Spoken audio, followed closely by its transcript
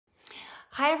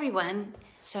Hi everyone,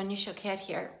 Sonia Choquette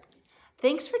here.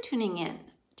 Thanks for tuning in.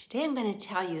 Today I'm going to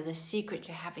tell you the secret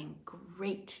to having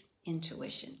great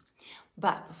intuition.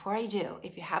 But before I do,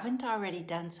 if you haven't already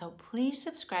done so, please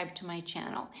subscribe to my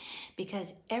channel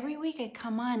because every week I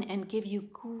come on and give you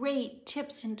great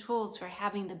tips and tools for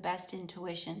having the best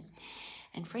intuition.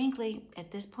 And frankly,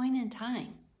 at this point in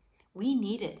time, we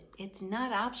need it. It's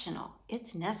not optional.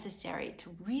 It's necessary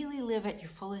to really live at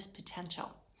your fullest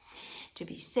potential. To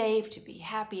be safe, to be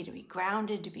happy, to be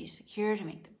grounded, to be secure, to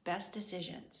make the best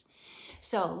decisions.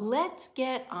 So let's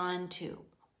get on to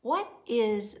what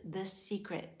is the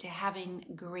secret to having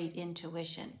great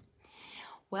intuition?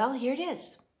 Well, here it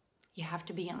is. You have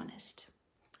to be honest.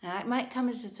 Now, it might come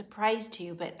as a surprise to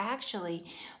you, but actually,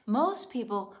 most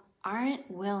people aren't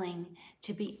willing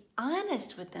to be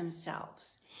honest with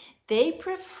themselves. They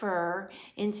prefer,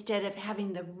 instead of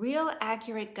having the real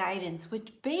accurate guidance,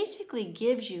 which basically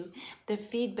gives you the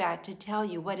feedback to tell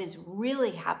you what is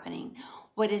really happening,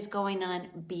 what is going on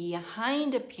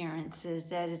behind appearances,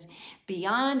 that is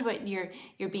beyond what you're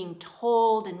being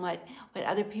told and what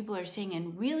other people are saying,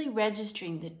 and really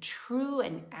registering the true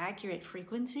and accurate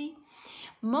frequency.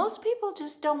 Most people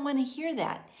just don't want to hear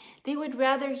that. They would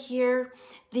rather hear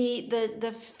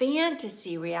the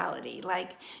fantasy reality,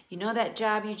 like, you know that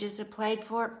job you just applied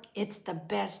for? It's the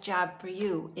best job for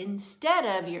you. Instead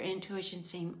of your intuition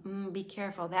saying, be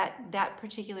careful, that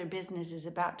particular business is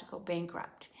about to go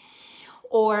bankrupt.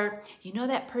 Or, you know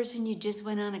that person you just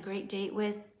went on a great date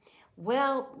with?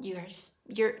 Well, your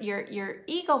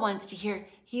ego wants to hear,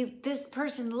 this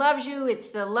person loves you, it's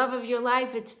the love of your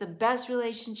life, it's the best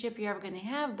relationship you're ever going to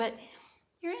have, but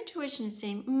your intuition is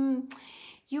saying,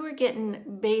 you were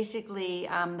getting basically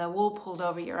the wool pulled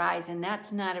over your eyes, and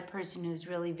that's not a person who's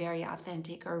really very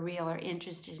authentic or real or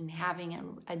interested in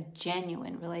having a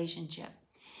genuine relationship.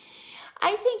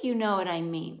 I think you know what I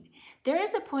mean. There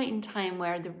is a point in time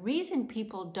where the reason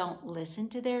people don't listen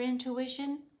to their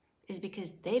intuition is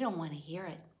because they don't want to hear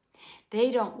it. They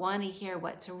don't want to hear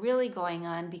what's really going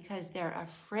on because they're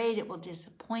afraid it will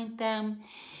disappoint them.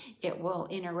 It will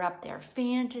interrupt their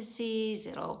fantasies.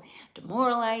 It'll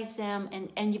demoralize them.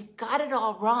 And you've got it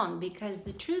all wrong, because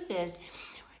the truth is,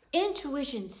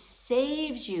 intuition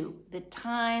saves you the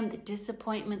time, the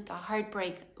disappointment, the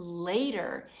heartbreak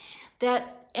later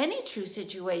that any true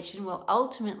situation will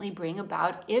ultimately bring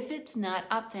about if it's not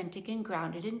authentic and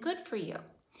grounded and good for you.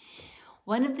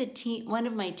 One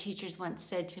of my teachers once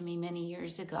said to me many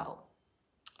years ago,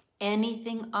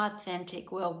 anything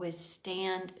authentic will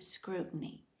withstand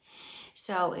scrutiny.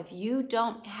 So if you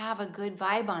don't have a good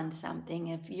vibe on something,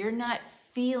 if you're not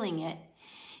feeling it,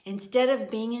 instead of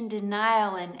being in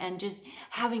denial and just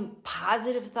having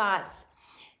positive thoughts,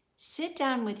 sit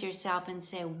down with yourself and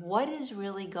say, what is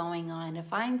really going on?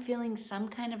 If I'm feeling some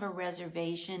kind of a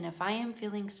reservation, if I am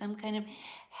feeling some kind of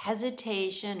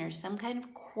hesitation or some kind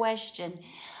of question,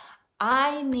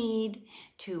 I need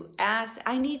to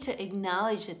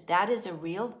acknowledge that that is a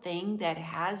real thing that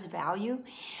has value,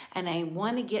 and I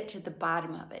want to get to the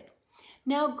bottom of it.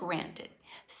 Now, granted,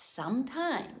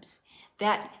 sometimes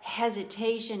that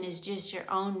hesitation is just your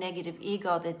own negative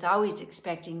ego that's always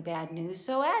expecting bad news.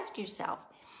 So ask yourself,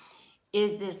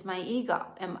 is this my ego?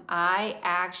 Am I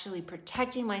actually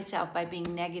protecting myself by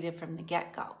being negative from the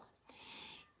get-go?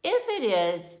 If it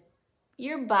is,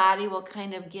 your body will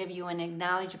kind of give you an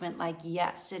acknowledgement like,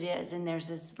 yes, it is. And there's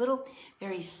this little,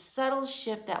 very subtle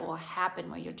shift that will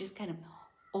happen where you'll just kind of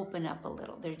open up a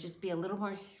little. There'll just be a little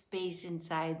more space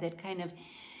inside that kind of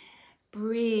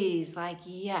breathes like,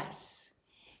 yes.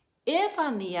 If,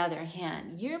 on the other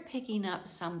hand, you're picking up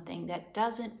something that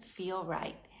doesn't feel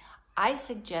right, I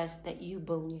suggest that you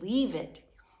believe it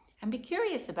and be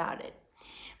curious about it.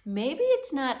 Maybe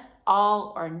it's not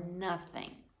all or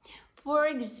nothing. For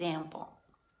example,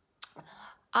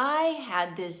 I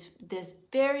had this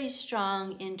very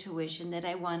strong intuition that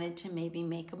I wanted to maybe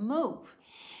make a move.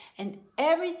 And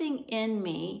everything in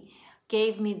me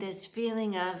gave me this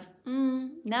feeling of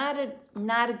not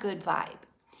a good vibe.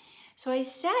 So I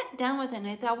sat down with it and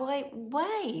I thought, well,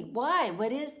 why?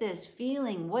 What is this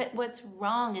feeling? What's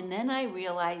wrong? And then I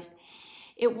realized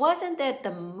it wasn't that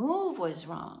the move was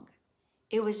wrong.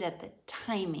 It was that the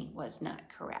timing was not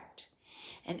correct.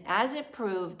 And as it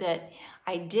proved, that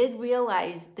I did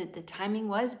realize that the timing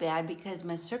was bad because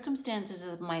my circumstances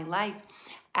of my life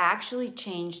actually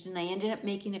changed, and I ended up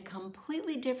making a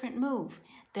completely different move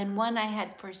than one I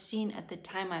had foreseen at the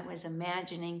time I was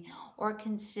imagining or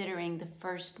considering the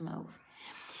first move.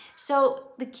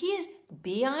 So the key is,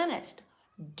 be honest.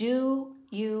 Do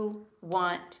you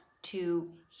want to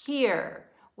hear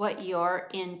what your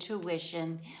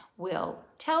intuition will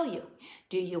tell you.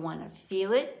 Do you want to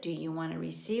feel it? Do you want to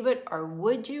receive it? Or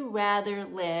would you rather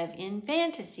live in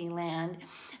fantasy land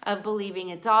of believing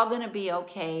it's all going to be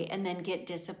okay and then get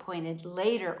disappointed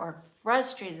later or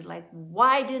frustrated, like,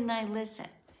 why didn't I listen?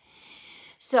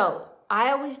 So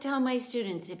I always tell my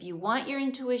students, if you want your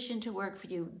intuition to work for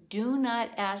you, do not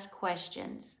ask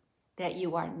questions that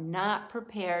you are not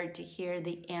prepared to hear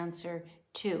the answer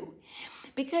to.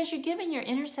 Because you're giving your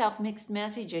inner self mixed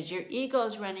messages. Your ego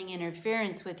is running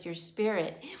interference with your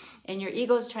spirit, and your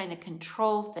ego is trying to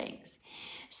control things.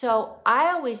 So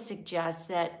I always suggest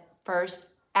that first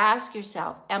ask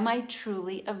yourself, am I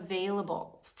truly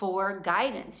available for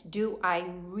guidance? Do I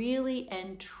really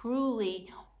and truly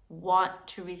want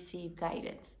to receive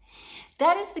guidance?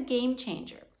 That is the game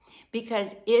changer,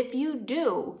 because if you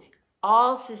do,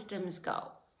 all systems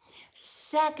go.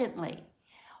 Secondly,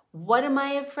 what am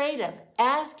I afraid of?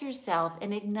 Ask yourself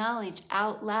and acknowledge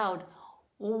out loud,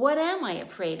 what am I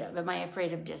afraid of? Am I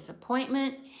afraid of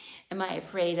disappointment? Am I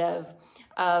afraid of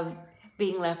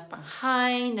being left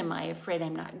behind? Am I afraid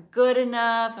I'm not good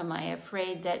enough? Am I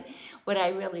afraid that what I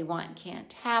really want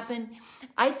can't happen?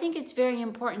 I think it's very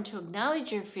important to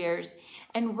acknowledge your fears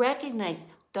and recognize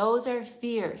those are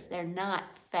fears. They're not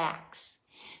facts.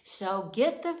 So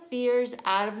get the fears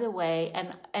out of the way,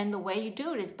 and the way you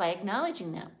do it is by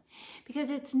acknowledging them. Because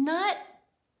it's not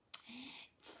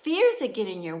fears that get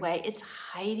in your way, it's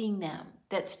hiding them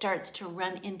that starts to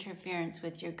run interference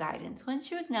with your guidance. Once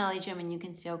you acknowledge them and you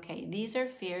can say, okay, these are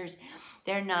fears,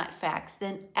 they're not facts,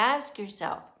 then ask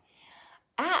yourself,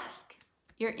 ask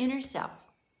your inner self,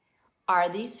 are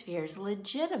these fears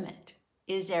legitimate?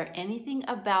 Is there anything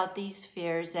about these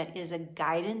fears that is a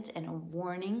guidance and a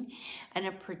warning and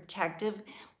a protective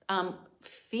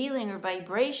feeling or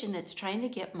vibration that's trying to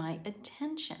get my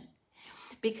attention?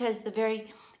 Because the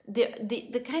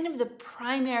kind of the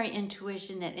primary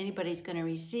intuition that anybody's going to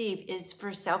receive is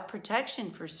for self-protection,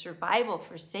 for survival,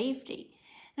 for safety.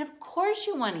 And of course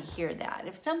you want to hear that.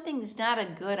 If something's not a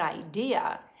good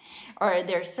idea, or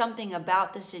there's something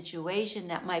about the situation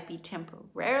that might be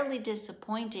temporarily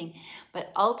disappointing,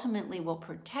 but ultimately will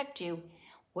protect you,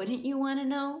 wouldn't you want to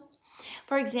know?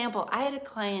 For example, I had a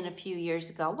client a few years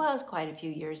ago, well, it was quite a few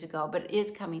years ago, but it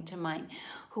is coming to mind,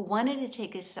 who wanted to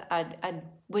take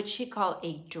what she called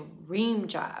a dream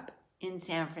job in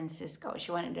San Francisco. She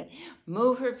wanted to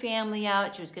move her family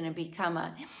out. She was going to become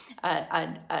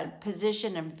a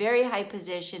position, a very high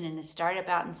position in a startup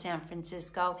out in San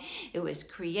Francisco. It was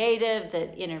creative.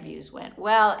 The interviews went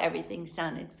well. Everything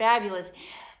sounded fabulous.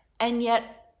 And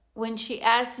yet, when she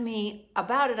asked me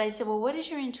about it, I said, well, what does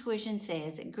your intuition say?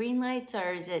 Is it green lights,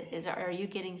 or are you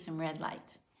getting some red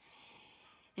lights?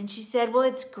 And she said, well,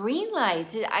 it's green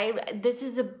lights. This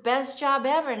is the best job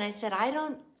ever. And I said, I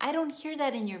don't hear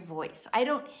that in your voice. I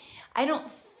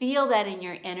don't feel that in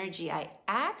your energy. I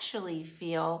actually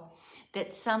feel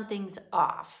that something's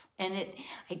off. And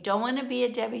I don't want to be a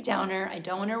Debbie Downer. I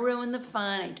don't want to ruin the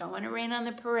fun. I don't want to rain on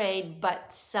the parade,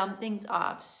 but something's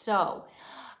off. So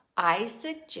I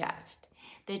suggest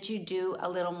that you do a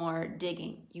little more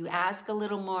digging. You ask a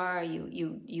little more,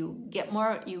 you get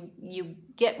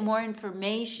more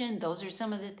information. Those are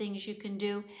some of the things you can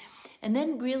do. And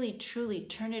then really truly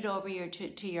turn it over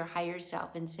to your higher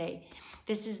self and say,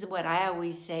 this is what I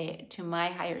always say to my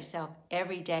higher self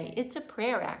every day. It's a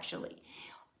prayer, actually.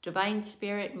 Divine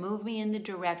Spirit, move me in the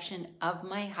direction of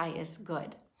my highest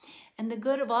good and the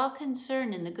good of all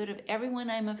concerned and the good of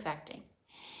everyone I'm affecting.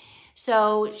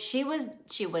 So she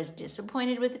was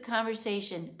disappointed with the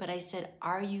conversation, but I said,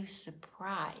 are you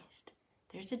surprised?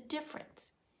 There's a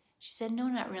difference. She said, no,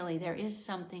 not really. There is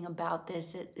something about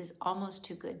this that is almost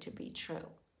too good to be true.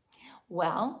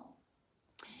 Well,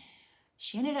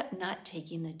 she ended up not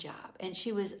taking the job, and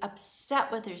she was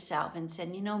upset with herself and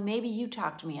said, you know, maybe you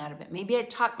talked me out of it. Maybe I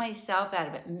talked myself out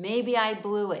of it. Maybe I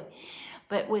blew it.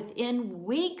 But within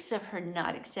weeks of her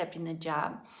not accepting the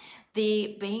job,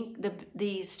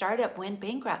 the startup went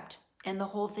bankrupt and the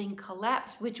whole thing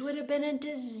collapsed, which would have been a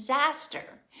disaster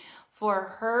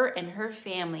for her and her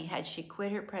family had she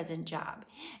quit her present job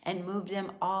and moved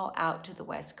them all out to the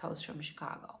West Coast from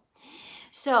Chicago.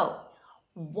 So,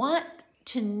 want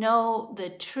to know the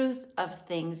truth of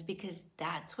things, because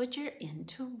that's what your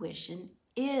intuition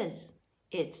is.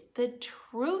 It's the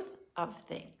truth of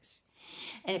things.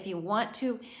 And if you want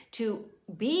to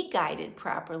be guided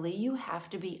properly, you have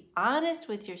to be honest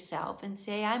with yourself and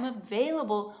say, I'm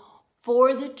available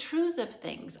for the truth of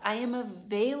things. I am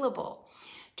available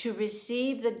to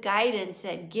receive the guidance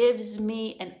that gives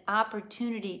me an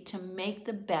opportunity to make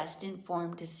the best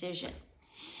informed decision.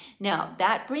 Now,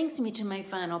 that brings me to my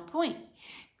final point.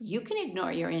 You can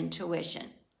ignore your intuition,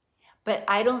 but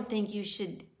I don't think you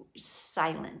should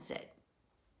silence it.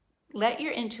 Let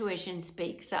your intuition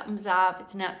speak. Something's off,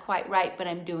 it's not quite right, but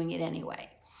I'm doing it anyway.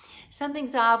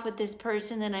 Something's off with this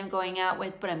person that I'm going out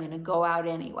with, but I'm going to go out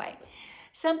anyway.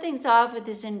 Something's off with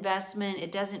this investment.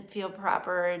 It doesn't feel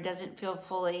proper. It doesn't feel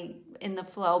fully in the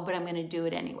flow, but I'm going to do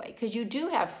it anyway, because you do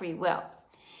have free will.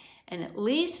 And at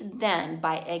least then,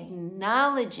 by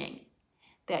acknowledging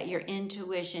that your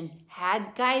intuition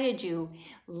had guided you,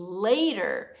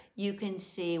 later you can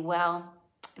see, well,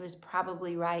 it was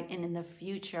probably right, and in the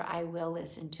future I will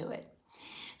listen to it.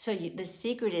 So the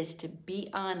secret is to be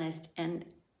honest and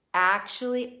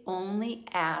actually only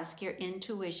ask your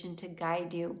intuition to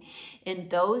guide you in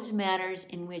those matters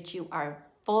in which you are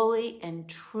fully and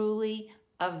truly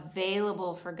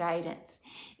available for guidance,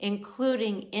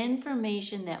 including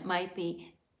information that might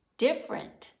be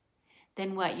different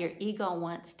than what your ego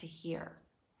wants to hear.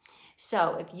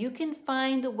 So if you can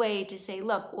find the way to say,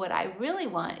 look, what I really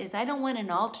want is I don't want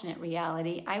an alternate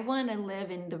reality. I want to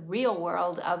live in the real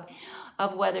world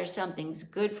of whether something's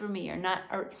good for me or not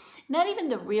even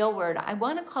the real world. I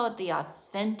want to call it the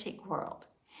authentic world.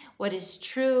 What is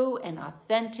true and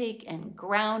authentic and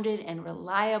grounded and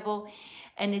reliable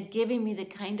and is giving me the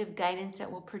kind of guidance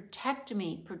that will protect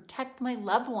me, protect my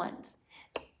loved ones.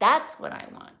 That's what I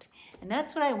want. And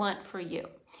that's what I want for you.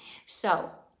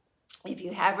 So if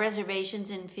you have reservations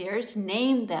and fears,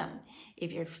 name them.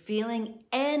 If you're feeling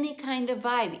any kind of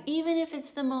vibe, even if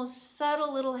it's the most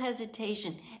subtle little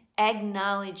hesitation,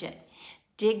 acknowledge it.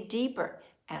 Dig deeper.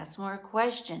 Ask more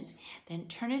questions. Then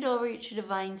turn it over to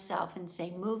Divine Self and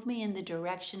say, move me in the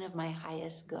direction of my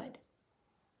highest good.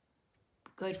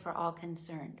 Good for all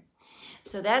concerned.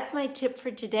 So that's my tip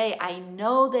for today. I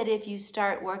know that if you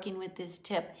start working with this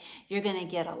tip, you're going to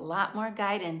get a lot more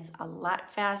guidance a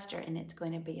lot faster, and it's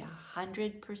going to be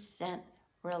 100%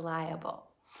 reliable.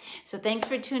 So thanks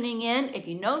for tuning in. If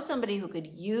you know somebody who could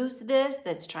use this,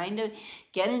 that's trying to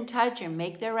get in touch or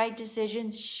make their right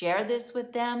decisions, share this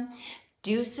with them.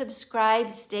 Do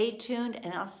subscribe, stay tuned,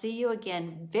 and I'll see you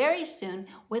again very soon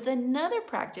with another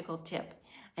practical tip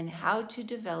on how to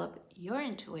develop your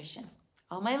intuition.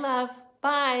 All my love.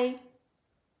 Bye.